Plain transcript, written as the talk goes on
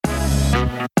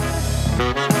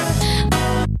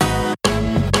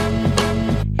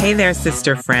Hey there,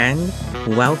 sister friend.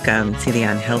 Welcome to the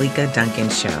Angelica Duncan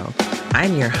Show.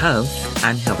 I'm your host,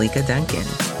 Angelica Duncan,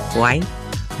 wife,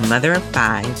 mother of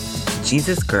 5,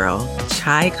 Jesus girl,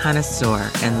 chai connoisseur,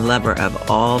 and lover of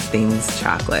all things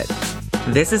chocolate.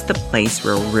 This is the place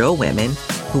where real women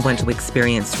who want to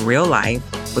experience real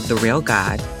life with the real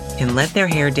God can let their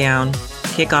hair down,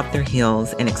 kick off their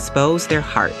heels, and expose their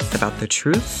hearts about the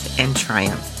truths and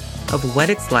triumphs of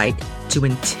what it's like to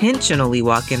intentionally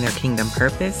walk in their kingdom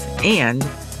purpose and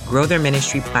grow their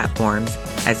ministry platforms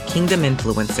as kingdom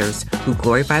influencers who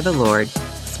glorify the Lord,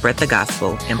 spread the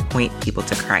gospel, and point people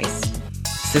to Christ.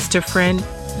 Sister friend,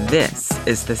 this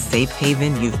is the safe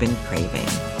haven you've been craving,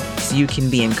 so you can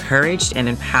be encouraged and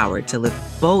empowered to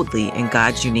live boldly in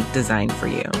God's unique design for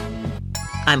you.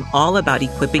 I'm all about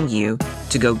equipping you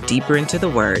to go deeper into the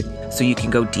Word so you can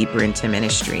go deeper into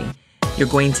ministry. You're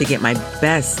going to get my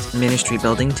best ministry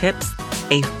building tips,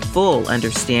 a full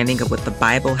understanding of what the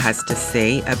Bible has to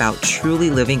say about truly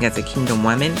living as a kingdom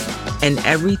woman, and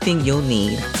everything you'll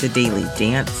need to daily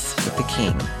dance with the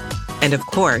King. And of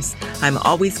course, I'm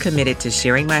always committed to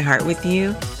sharing my heart with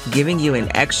you, giving you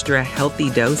an extra healthy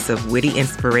dose of witty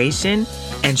inspiration,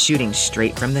 and shooting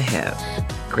straight from the hip.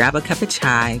 Grab a cup of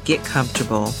chai, get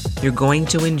comfortable. You're going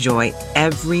to enjoy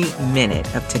every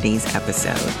minute of today's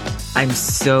episode. I'm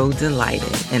so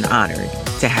delighted and honored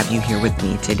to have you here with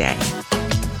me today.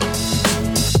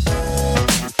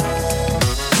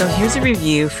 So here's a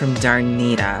review from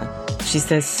Darnita. She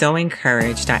says, so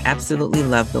encouraged. I absolutely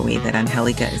love the way that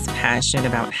Angelica is passionate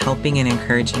about helping and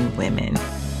encouraging women.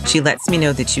 She lets me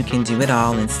know that you can do it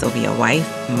all and still be a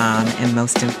wife, mom, and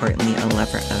most importantly, a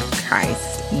lover of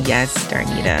Christ. Yes,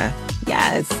 Darnita.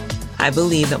 Yes. I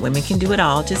believe that women can do it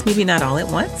all, just maybe not all at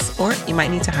once, or you might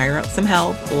need to hire out some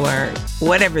help or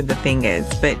whatever the thing is.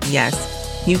 But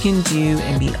yes, you can do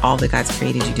and be all that God's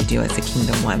created you to do as a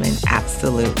kingdom woman.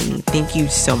 Absolutely. Thank you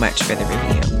so much for the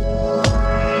review.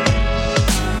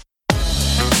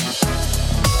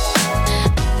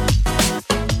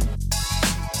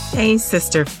 Hey,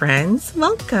 sister friends.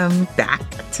 Welcome back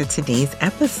to today's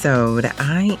episode.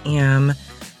 I am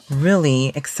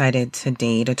really excited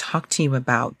today to talk to you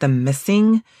about the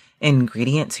missing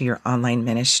ingredient to your online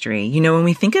ministry. You know, when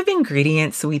we think of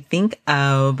ingredients, we think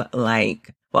of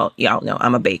well, y'all know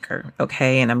I'm a baker,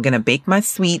 okay? And I'm going to bake my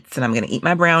sweets and I'm going to eat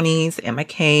my brownies and my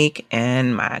cake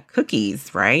and my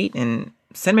cookies, right? And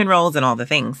cinnamon rolls and all the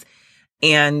things.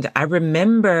 And I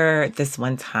remember this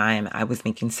one time I was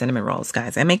making cinnamon rolls,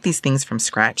 guys. I make these things from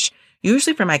scratch,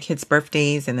 usually for my kids'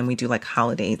 birthdays. And then we do like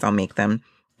holidays, I'll make them.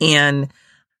 And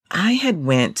I had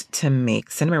went to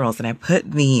make cinnamon rolls and I put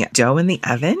the dough in the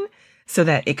oven so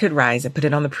that it could rise. I put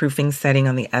it on the proofing setting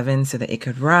on the oven so that it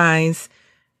could rise,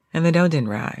 and the dough didn't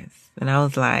rise. And I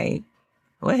was like,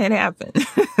 what had happened?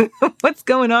 What's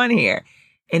going on here?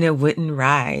 And it wouldn't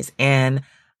rise. And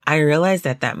I realized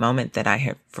at that moment that I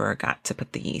had forgot to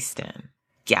put the yeast in.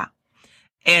 Yeah.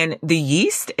 And the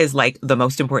yeast is like the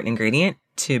most important ingredient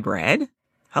to bread.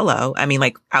 Hello. I mean,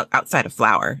 like outside of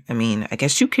flour. I mean, I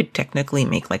guess you could technically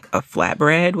make like a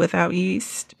flatbread without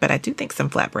yeast, but I do think some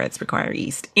flatbreads require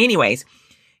yeast. Anyways,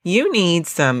 you need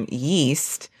some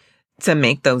yeast to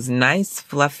make those nice,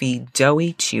 fluffy,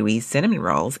 doughy, chewy cinnamon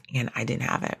rolls. And I didn't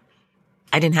have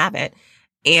it.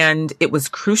 And it was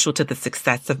crucial to the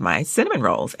success of my cinnamon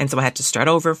rolls. And so I had to start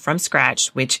over from scratch,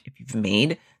 which if you've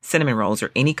made cinnamon rolls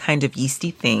or any kind of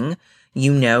yeasty thing,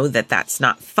 you know that that's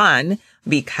not fun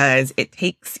because it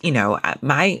takes, you know,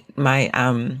 I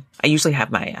usually have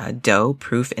my dough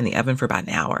proof in the oven for about an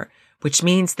hour, which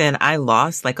means then I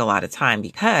lost like a lot of time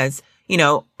because, you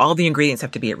know, all the ingredients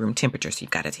have to be at room temperature. So you've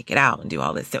got to take it out and do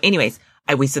all this. So anyways,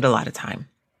 I wasted a lot of time.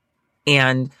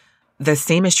 And the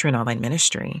same is true in online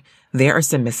ministry. There are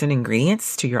some missing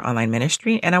ingredients to your online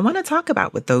ministry, and I want to talk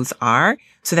about what those are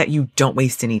so that you don't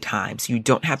waste any time. So you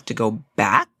don't have to go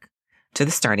back to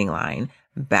the starting line,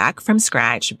 back from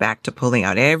scratch, back to pulling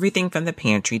out everything from the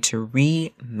pantry to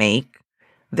remake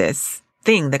this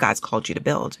thing that God's called you to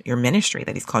build, your ministry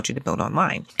that He's called you to build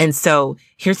online. And so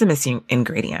here's the missing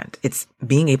ingredient. It's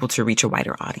being able to reach a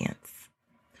wider audience.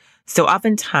 So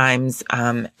oftentimes,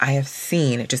 I have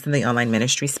seen just in the online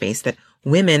ministry space that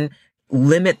women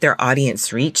limit their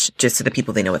audience reach just to the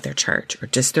people they know at their church or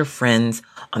just their friends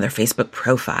on their Facebook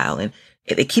profile. And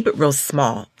they keep it real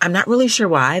small. I'm not really sure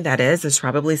why that is. There's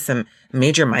probably some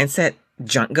major mindset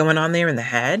junk going on there in the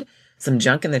head, some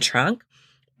junk in the trunk.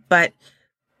 But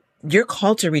you're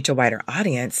called to reach a wider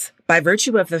audience by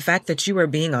virtue of the fact that you are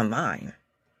being online.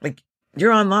 Like,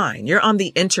 you're online. You're on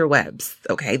the interwebs,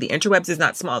 okay? The interwebs is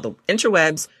not small. The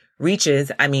interwebs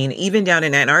reaches, I mean, even down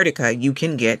in Antarctica, you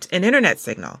can get an internet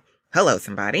signal. Hello,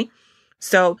 somebody.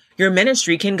 So your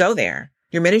ministry can go there.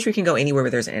 Your ministry can go anywhere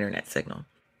where there's an internet signal.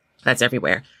 That's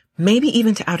everywhere. Maybe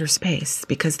even to outer space,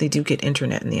 because they do get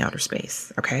internet in the outer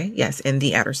space. Okay. Yes. In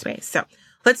the outer space. So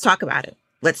let's talk about it.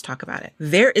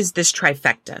 There is this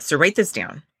trifecta. So write this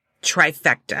down.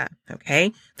 Trifecta.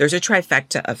 Okay. There's a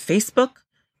trifecta of Facebook,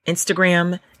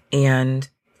 Instagram, and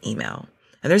email.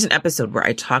 And there's an episode where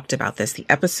I talked about this. The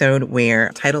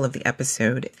title of the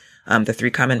episode, the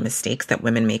 3 common mistakes that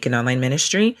women make in online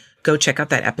ministry. Go check out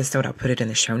that episode. I'll put it in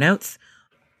the show notes.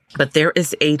 But there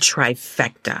is a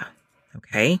trifecta.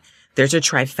 Okay. There's a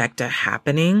trifecta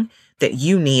happening that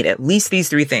you need at least these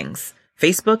 3 things: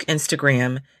 Facebook,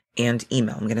 Instagram, and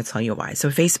email. I'm going to tell you why. So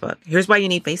Facebook, here's why you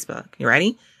need Facebook. You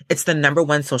ready? It's the number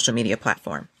 1 social media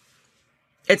platform.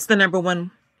 It's the number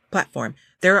 1 platform.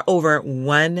 There are over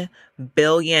 1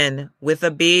 billion with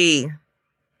a B,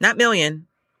 not million,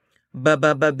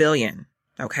 billion.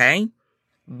 Okay.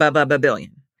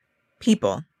 Billion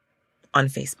people on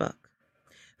Facebook.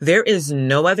 There is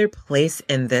no other place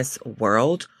in this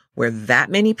world where that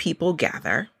many people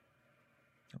gather.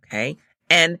 Okay.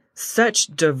 And such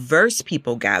diverse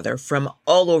people gather from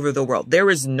all over the world. There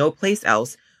is no place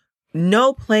else in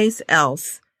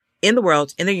the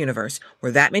world, in the universe,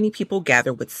 where that many people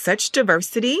gather with such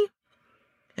diversity.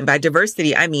 And by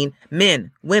diversity, I mean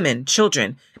men, women,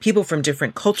 children, people from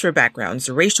different cultural backgrounds,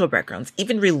 racial backgrounds,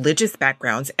 even religious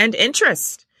backgrounds and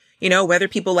interests. You know, whether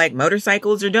people like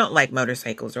motorcycles or don't like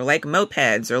motorcycles, or like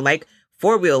mopeds, or like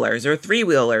 4-wheelers or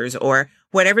 3-wheelers, or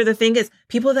whatever the thing is,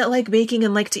 people that like baking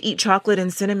and like to eat chocolate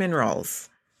and cinnamon rolls.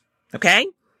 Okay?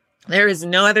 There is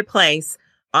no other place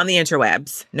on the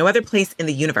interwebs, no other place in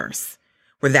the universe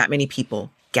where that many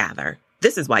people gather.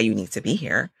 This is why you need to be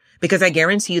here, because I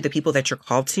guarantee you the people that you're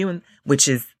called to, and which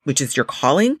is your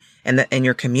calling, and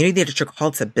your community that you're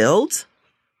called to build,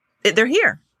 they're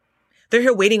here. They're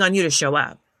here waiting on you to show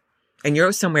up. And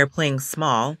you're somewhere playing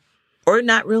small, or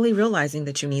not really realizing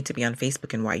that you need to be on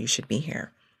Facebook and why you should be here.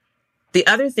 The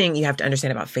other thing you have to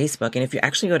understand about Facebook, and if you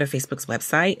actually go to Facebook's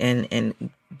website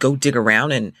and go dig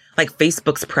around, and like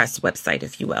Facebook's press website,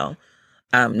 if you will,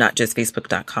 not just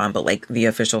facebook.com, but like the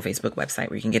official Facebook website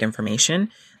where you can get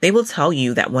information, they will tell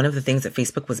you that one of the things that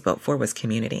Facebook was built for was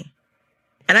community.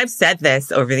 And I've said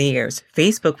this over the years.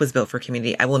 Facebook was built for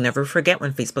community. I will never forget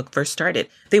when Facebook first started.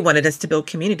 They wanted us to build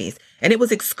communities, and it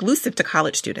was exclusive to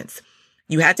college students.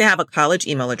 You had to have a college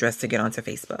email address to get onto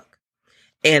Facebook.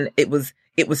 And it was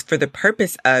for the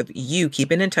purpose of you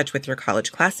keeping in touch with your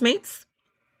college classmates,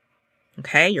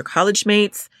 okay, your college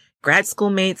mates, grad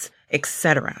school mates,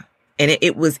 etc. And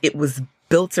it was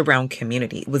built around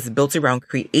community. It was built around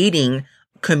creating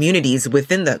communities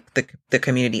within the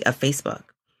community of Facebook.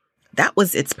 That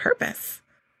was its purpose.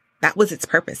 And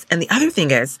the other thing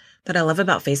is that I love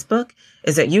about Facebook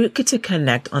is that you get to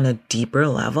connect on a deeper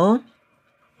level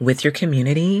with your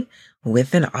community,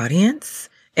 with an audience,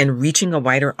 and reaching a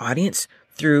wider audience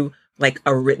through like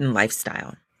a written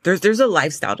lifestyle. There's a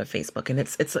lifestyle to Facebook, and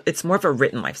it's more of a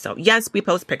written lifestyle. Yes, we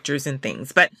post pictures and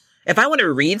things, but if I want to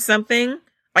read something,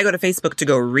 I go to Facebook to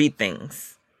go read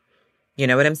things. You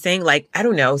know what I'm saying? Like, I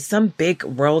don't know, some big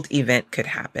world event could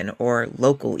happen, or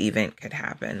local event could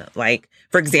happen. Like,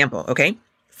 for example, okay,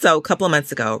 so a couple of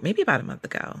months ago, maybe about a month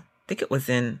ago, I think it was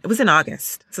in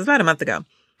August. So it's about a month ago.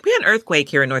 We had an earthquake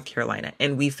here in North Carolina,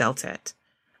 and we felt it.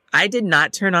 I did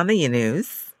not turn on the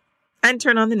news. I didn't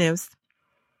turn on the news.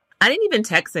 I didn't even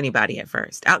text anybody at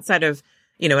first, outside of,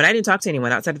 and I didn't talk to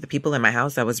anyone outside of the people in my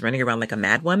house. I was running around like a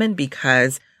mad woman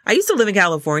because I used to live in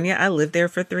California. I lived there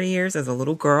for 3 years as a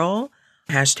little girl.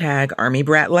 Hashtag Army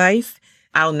Brat life.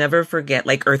 I'll never forget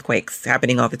like earthquakes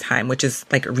happening all the time, which is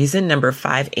like reason number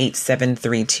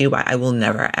 58732 why I will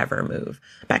never, ever move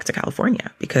back to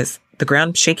California, because the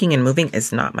ground shaking and moving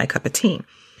is not my cup of tea.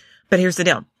 But here's the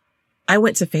deal. I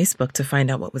went to Facebook to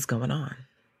find out what was going on,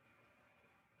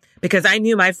 because I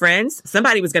knew my friends,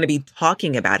 somebody was going to be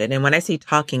talking about it. And when I say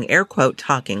talking, air quote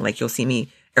talking, like you'll see me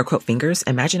air quote fingers.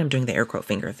 Imagine I'm doing the air quote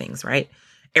finger things, right?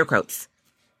 Air quotes.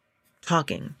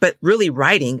 Talking, but really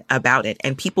writing about it.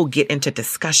 And people get into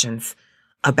discussions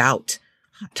about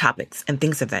hot topics and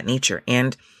things of that nature.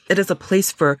 And it is a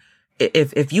place for,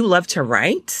 if you love to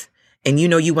write and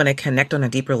you want to connect on a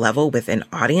deeper level with an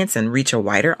audience and reach a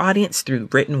wider audience through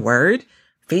written word,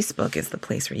 Facebook is the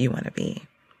place where you want to be.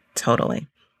 Totally.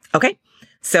 Okay.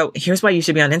 So here's why you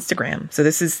should be on Instagram. So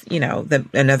this is,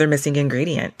 another missing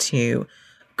ingredient to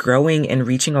growing and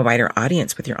reaching a wider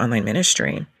audience with your online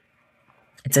ministry.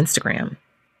 It's Instagram.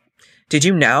 Did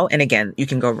you know? And again, you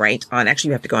can go right on. Actually,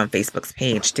 you have to go on Facebook's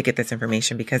page to get this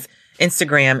information, because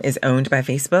Instagram is owned by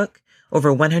Facebook.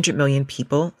 Over 100 million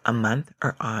people a month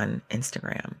are on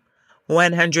Instagram.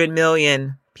 100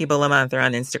 million. people a month are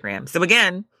on Instagram. So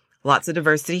again, lots of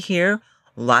diversity here,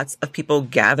 lots of people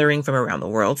gathering from around the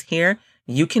world here.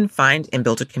 You can find and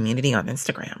build a community on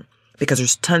Instagram because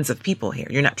there's tons of people here.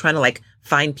 You're not trying to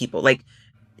find people.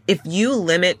 If you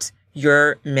limit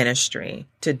your ministry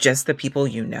to just the people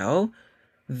you know,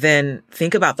 then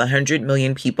think about the 100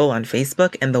 million people on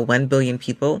Facebook and the 1 billion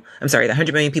people, the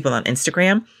 100 million people on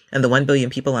Instagram and the 1 billion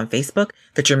people on Facebook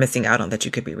that you're missing out on that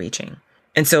you could be reaching.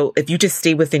 And so if you just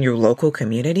stay within your local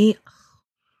community,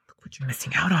 look what you're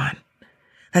missing out on.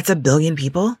 That's 1 billion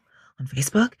people on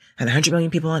Facebook and 100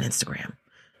 million people on Instagram.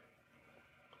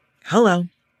 Hello.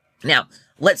 Now,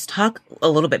 let's talk a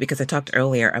little bit because I talked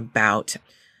earlier about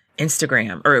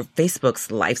Instagram or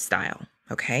Facebook's lifestyle.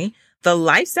 Okay. The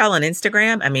lifestyle on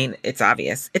Instagram, it's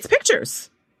obvious. It's pictures.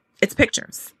 It's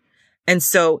pictures. And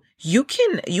so you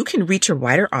can reach a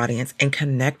wider audience and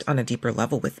connect on a deeper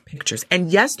level with pictures.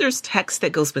 And yes, there's text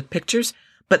that goes with pictures,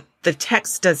 but the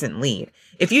text doesn't lead.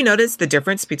 If you notice the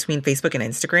difference between Facebook and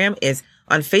Instagram is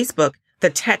on Facebook,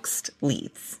 the text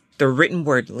leads, the written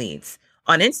word leads.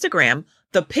 On Instagram,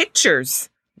 the pictures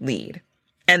lead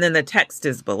and then the text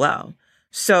is below.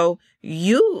 So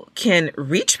you can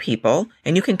reach people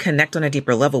and you can connect on a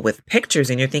deeper level with pictures.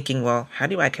 And you're thinking, well, how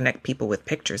do I connect people with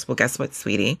pictures? Well, guess what,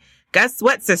 sweetie? Guess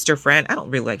what, sister friend? I don't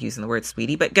really like using the word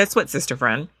sweetie, but guess what, sister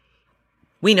friend?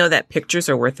 We know that pictures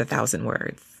are worth 1,000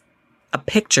 words. A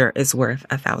picture is worth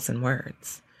 1,000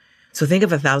 words. So think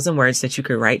of 1,000 words that you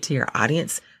could write to your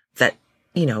audience that,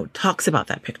 talks about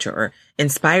that picture or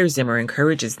inspires them or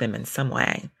encourages them in some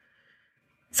way.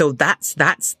 So that's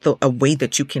a way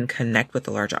that you can connect with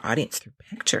the larger audience through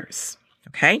pictures.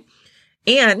 Okay.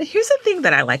 And here's the thing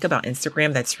that I like about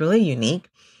Instagram that's really unique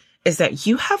is that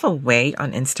you have a way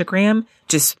on Instagram,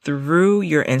 just through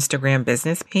your Instagram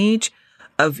business page,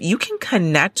 of you can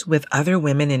connect with other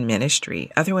women in ministry,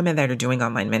 other women that are doing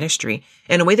online ministry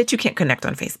in a way that you can't connect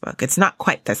on Facebook. It's not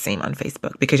quite the same on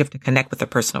Facebook because you have to connect with a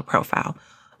personal profile.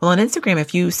 Well, on Instagram,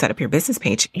 if you set up your business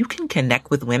page, you can connect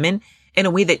with women in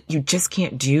a way that you just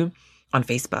can't do on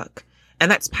Facebook. And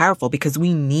that's powerful because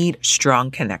we need strong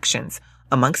connections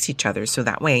amongst each other. So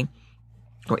that way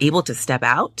we're able to step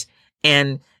out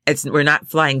and we're not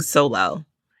flying solo.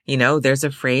 There's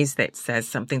a phrase that says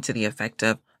something to the effect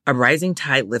of a rising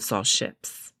tide lifts all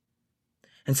ships.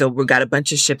 And so we've got a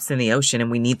bunch of ships in the ocean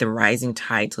and we need the rising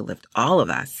tide to lift all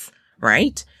of us,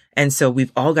 right? And so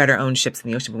we've all got our own ships in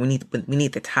the ocean, but we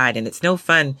need the tide. And it's no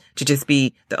fun to just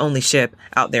be the only ship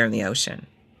out there in the ocean,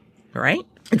 right?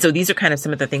 And so these are kind of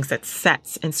some of the things that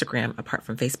sets Instagram apart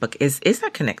from Facebook is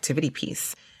that connectivity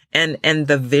piece and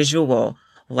the visual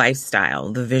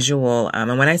lifestyle, the visual.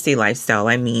 And when I say lifestyle,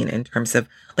 I mean in terms of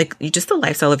just the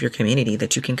lifestyle of your community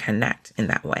that you can connect in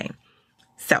that way.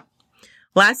 So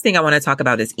last thing I want to talk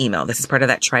about is email. This is part of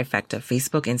that trifecta: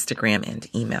 Facebook, Instagram,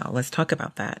 and email. Let's talk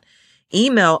about that.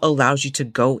 Email allows you to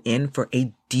go in for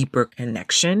a deeper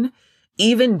connection,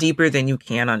 even deeper than you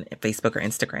can on Facebook or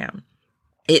Instagram.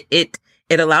 It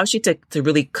allows you to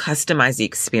really customize the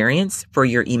experience for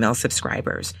your email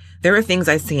subscribers. There are things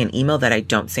I say in email that I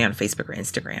don't say on Facebook or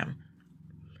Instagram.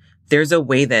 There's a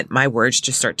way that my words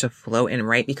just start to flow and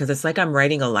write because it's like I'm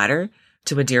writing a letter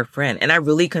to a dear friend. And I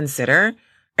really consider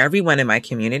everyone in my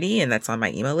community and that's on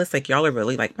my email list, y'all are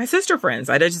really my sister friends.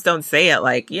 I just don't say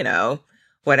it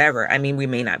whatever. We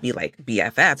may not be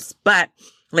BFFs, but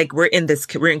we're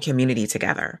in community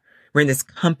together. We're in this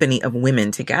company of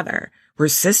women together. We're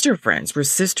sister friends. We're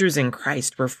sisters in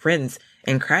Christ. We're friends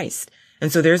in Christ.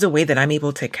 And so there's a way that I'm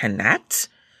able to connect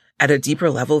at a deeper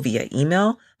level via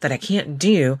email that I can't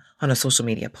do on a social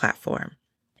media platform.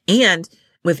 And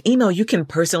with email, you can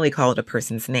personally call it a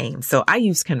person's name. So I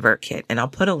use ConvertKit, and I'll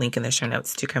put a link in the show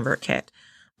notes to ConvertKit.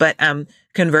 But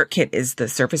ConvertKit is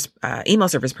the email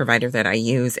service provider that I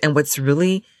use. And what's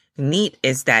really neat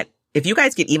is that if you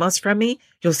guys get emails from me,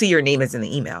 you'll see your name is in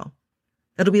the email.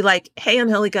 It'll be like, hey,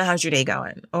 Angelica, how's your day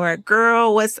going? Or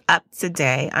girl, what's up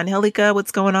today? Angelica,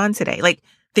 what's going on today?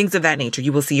 Things of that nature.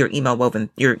 You will see your email woven,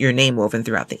 your name woven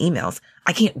throughout the emails.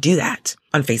 I can't do that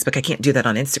on Facebook. I can't do that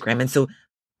on Instagram. And so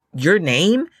your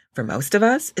name, for most of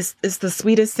us, is the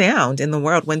sweetest sound in the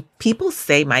world. When people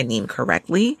say my name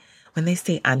correctly, when they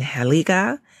say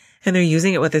Angelica and they're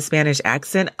using it with a Spanish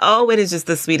accent, it is just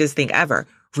the sweetest thing ever.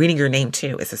 Reading your name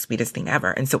too is the sweetest thing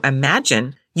ever. And so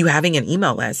imagine you having an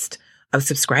email list of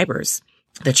subscribers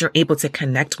that you're able to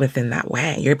connect with in that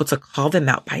way. You're able to call them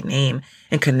out by name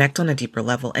and connect on a deeper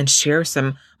level and share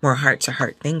some more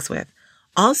heart-to-heart things with.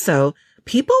 Also,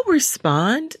 people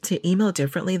respond to email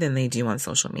differently than they do on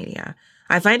social media.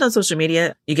 I find on social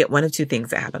media, you get one of two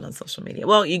things that happen on social media.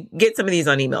 Well, you get some of these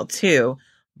on email too,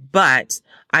 but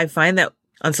I find that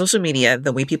on social media,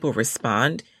 the way people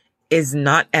respond is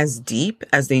not as deep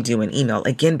as they do in email.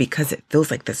 Again, because it feels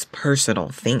like this personal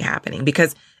thing happening,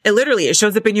 because it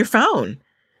shows up in your phone.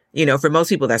 For most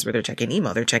people, that's where they're checking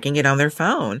email. They're checking it on their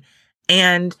phone,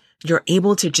 and you're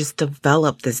able to just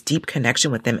develop this deep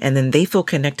connection with them. And then they feel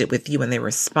connected with you and they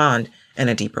respond in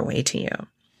a deeper way to you.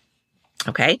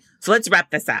 Okay. So let's wrap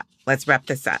this up.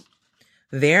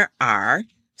 There are,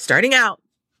 starting out,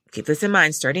 keep this in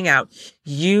mind, starting out,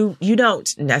 you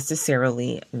don't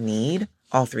necessarily need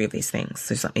all three of these things.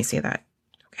 So just let me say that.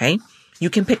 Okay. You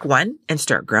can pick one and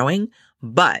start growing.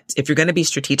 But if you're going to be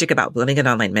strategic about building an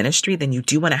online ministry, then you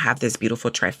do want to have this beautiful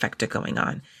trifecta going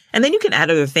on. And then you can add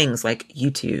other things like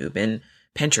YouTube and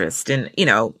Pinterest and,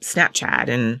 Snapchat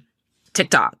and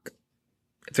TikTok.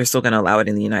 If they're still going to allow it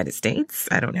in the United States.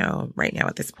 I don't know right now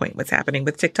at this point what's happening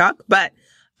with TikTok, but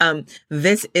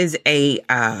this is a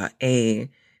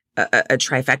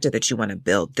trifecta that you want to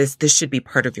build. This should be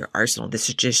part of your arsenal.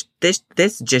 This just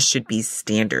should be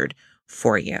standard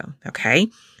for you. Okay.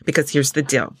 Because here's the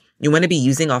deal. You want to be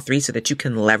using all three so that you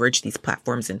can leverage these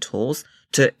platforms and tools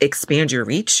to expand your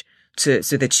reach so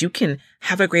that you can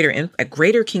have a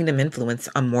greater kingdom influence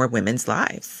on more women's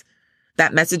lives.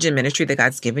 That message and ministry that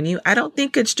God's given you, I don't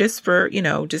think it's just for,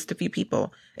 just a few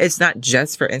people. It's not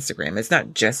just for Instagram. It's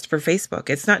not just for Facebook.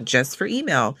 It's not just for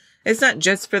email. It's not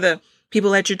just for the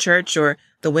people at your church or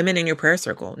the women in your prayer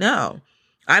circle. No.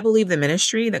 I believe the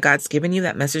ministry that God's given you,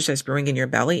 that message that's brewing in your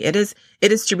belly, it is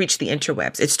to reach the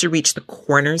interwebs. It's to reach the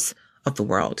corners of the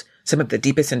world, some of the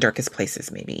deepest and darkest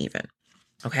places, maybe even.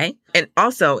 Okay. And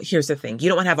also, here's the thing. You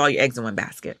don't want to have all your eggs in one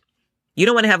basket.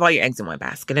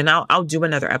 And I'll do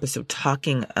another episode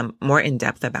talking more in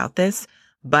depth about this.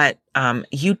 But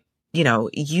you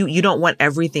don't want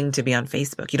everything to be on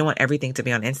Facebook. You don't want everything to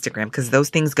be on Instagram because those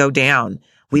things go down.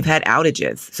 We've had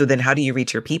outages. So then how do you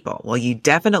reach your people? Well, you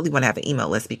definitely want to have an email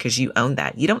list because you own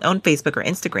that. You don't own Facebook or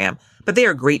Instagram, but they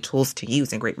are great tools to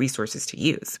use and great resources to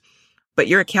use. But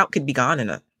your account could be gone in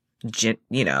a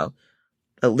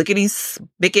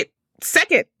lickety-spicket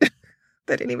second.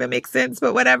 That didn't even make sense,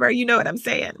 but whatever, you know what I'm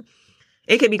saying.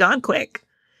 It can be gone quick.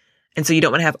 And so you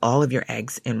don't want to have all of your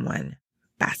eggs in one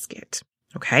basket.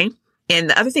 Okay. And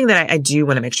the other thing that I do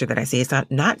want to make sure that I say is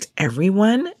not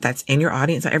everyone that's in your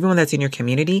audience, not everyone that's in your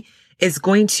community is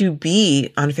going to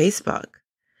be on Facebook.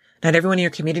 Not everyone in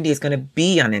your community is going to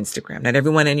be on Instagram. Not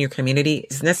everyone in your community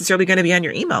is necessarily going to be on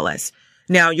your email list.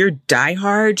 Now, your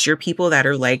diehards, your people that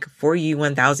are like for you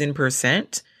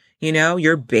 1000%,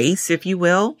 your base, if you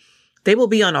will, they will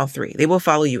be on all three. They will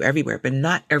follow you everywhere, but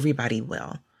not everybody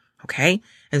will. Okay.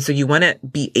 And so you want to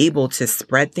be able to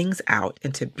spread things out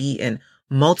and to be in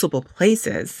multiple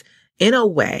places in a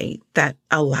way that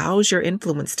allows your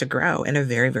influence to grow in a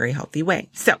very, very healthy way.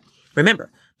 So remember,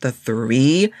 the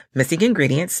three missing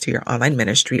ingredients to your online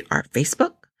ministry are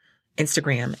Facebook,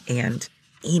 Instagram, and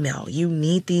email. You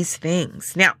need these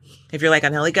things. Now, if you're like,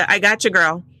 Angelica, I got you,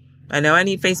 girl. I know I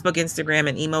need Facebook, Instagram,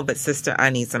 and email, but sister, I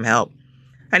need some help.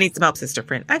 Sister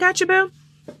friend. I got you, boo.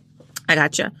 I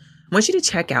got you. I want you to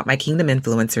check out my Kingdom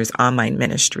Influencers online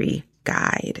ministry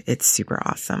guide. It's super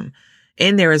awesome.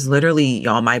 And there is literally,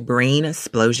 y'all, my brain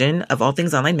explosion of all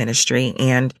things online ministry.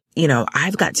 And,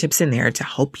 I've got tips in there to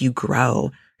help you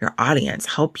grow your audience,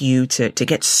 help you to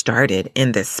get started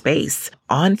in this space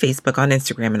on Facebook, on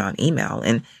Instagram, and on email.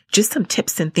 And just some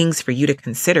tips and things for you to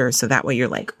consider. So that way you're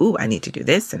like, ooh, I need to do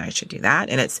this and I should do that.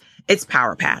 And it's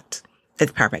power packed.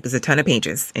 It's power packed. There's a ton of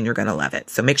pages and you're going to love it.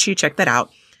 So make sure you check that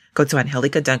out. Go to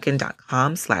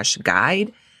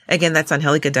AngelicaDuncan.com/guide. Again, that's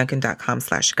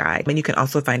AngelicaDuncan.com/guide. And you can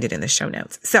also find it in the show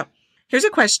notes. So here's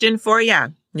a question for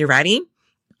you. You ready?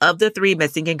 Of the three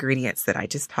missing ingredients that I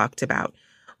just talked about,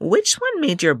 which one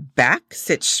made your back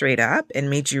sit straight up and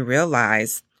made you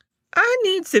realize I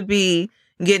need to be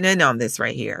getting in on this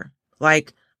right here?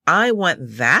 Like, I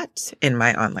want that in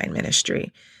my online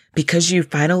ministry. Because you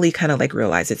finally kind of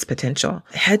realize its potential.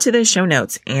 Head to the show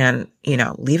notes and,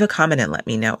 leave a comment and let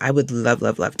me know. I would love,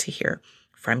 love, love to hear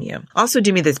from you. Also,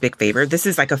 do me this big favor. This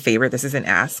is like a favor. This is an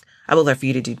ask. I would love for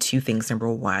you to do two things. Number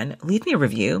one, leave me a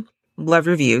review. Love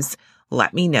reviews.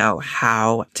 Let me know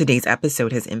how today's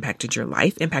episode has impacted your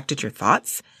life, impacted your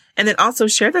thoughts. And then also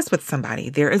share this with somebody.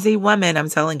 There is a woman, I'm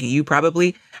telling you, you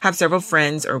probably have several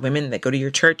friends or women that go to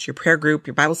your church, your prayer group,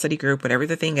 your Bible study group, whatever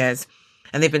the thing is.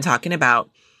 And they've been talking about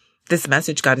this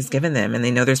message God has given them, and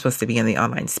they know they're supposed to be in the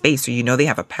online space, or they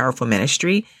have a powerful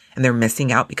ministry and they're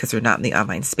missing out because they're not in the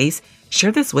online space.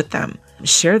 Share this with them.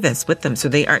 Share this with them so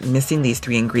they aren't missing these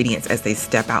three ingredients as they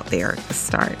step out there to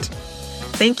start.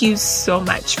 Thank you so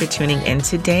much for tuning in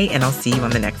today, and I'll see you on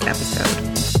the next episode.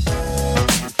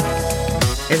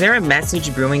 Is there a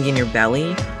message brewing in your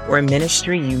belly or a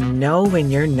ministry you know in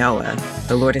your Noah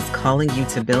the Lord is calling you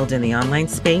to build in the online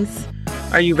space?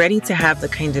 Are you ready to have the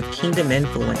kind of kingdom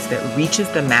influence that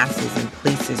reaches the masses in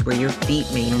places where your feet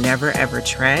may never ever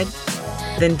tread?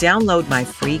 Then download my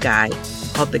free guide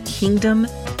called the Kingdom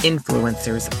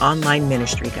Influencers Online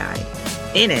Ministry Guide.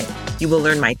 In it, you will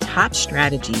learn my top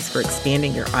strategies for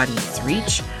expanding your audience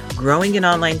reach, growing an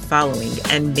online following,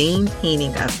 and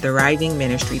maintaining a thriving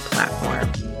ministry platform.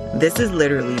 This is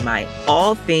literally my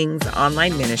all things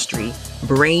online ministry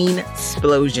brain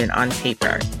explosion on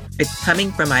paper. It's coming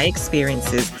from my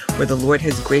experiences where the Lord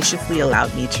has graciously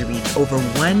allowed me to reach over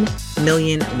 1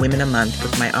 million women a month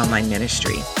with my online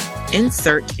ministry.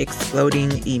 Insert exploding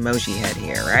emoji head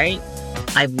here, right?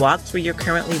 I've walked where you're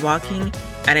currently walking,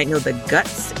 and I know the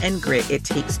guts and grit it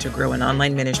takes to grow an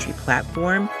online ministry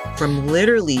platform from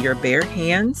literally your bare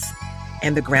hands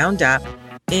and the ground up,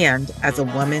 and as a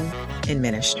woman in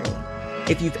ministry.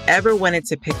 If you've ever wanted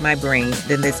to pick my brain,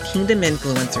 then this Kingdom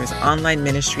Influencers Online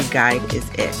Ministry Guide is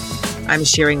it. I'm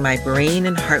sharing my brain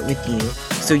and heart with you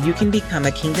so you can become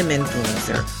a kingdom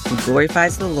influencer who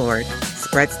glorifies the Lord,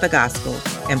 spreads the gospel,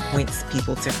 and points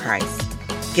people to Christ.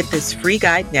 Get this free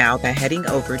guide now by heading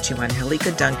over to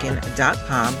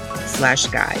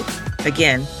AngelikaDuncan.com/guide.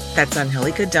 Again, that's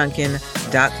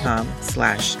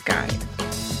AngelikaDuncan.com/guide.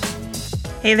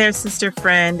 Hey there, sister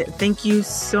friend. Thank you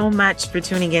so much for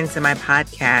tuning into my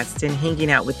podcast and hanging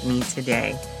out with me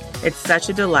today. It's such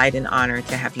a delight and honor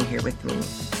to have you here with me.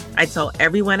 I tell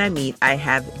everyone I meet I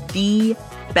have the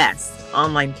best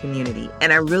online community,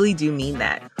 and I really do mean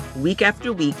that. Week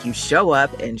after week, you show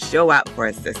up and show out for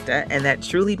us, sister, and that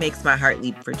truly makes my heart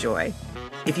leap for joy.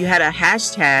 If you had a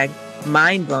hashtag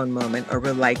mind blown moment or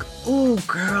were like, ooh,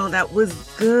 girl, that was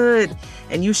good,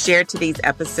 and you shared today's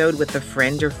episode with a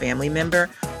friend or family member,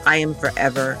 I am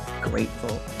forever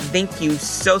grateful. Thank you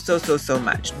so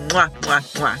much. Mwah, mwah,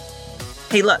 mwah.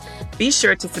 Hey, look, be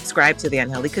sure to subscribe to The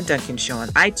Angelika Duncan Show on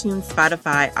iTunes,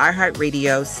 Spotify,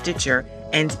 iHeartRadio, Stitcher,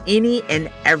 and any and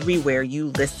everywhere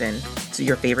you listen to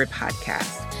your favorite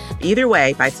podcast. Either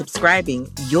way, by subscribing,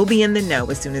 you'll be in the know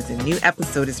as soon as a new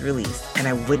episode is released, and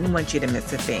I wouldn't want you to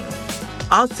miss a thing.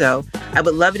 Also, I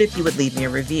would love it if you would leave me a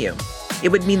review.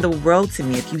 It would mean the world to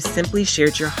me if you simply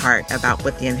shared your heart about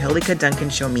what the Angelika Duncan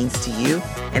Show means to you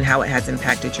and how it has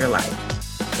impacted your life.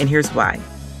 And here's why.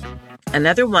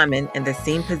 Another woman in the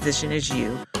same position as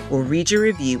you will read your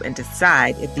review and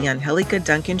decide if the Angelika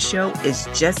Duncan Show is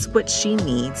just what she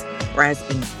needs or has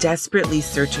been desperately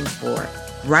searching for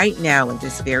right now in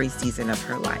this very season of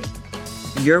her life.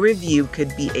 Your review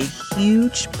could be a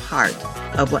huge part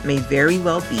of what may very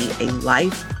well be a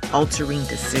life-altering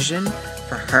decision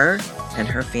for her and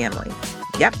her family.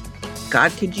 Yep,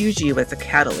 God could use you as a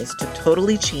catalyst to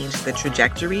totally change the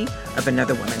trajectory of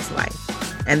another woman's life.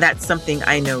 And that's something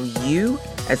I know you,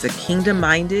 as a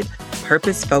kingdom-minded,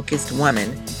 purpose-focused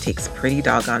woman, takes pretty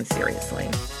doggone seriously.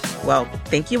 Well,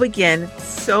 thank you again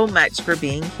so much for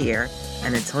being here.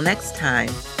 And until next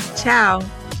time, ciao,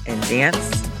 and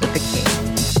dance with the King.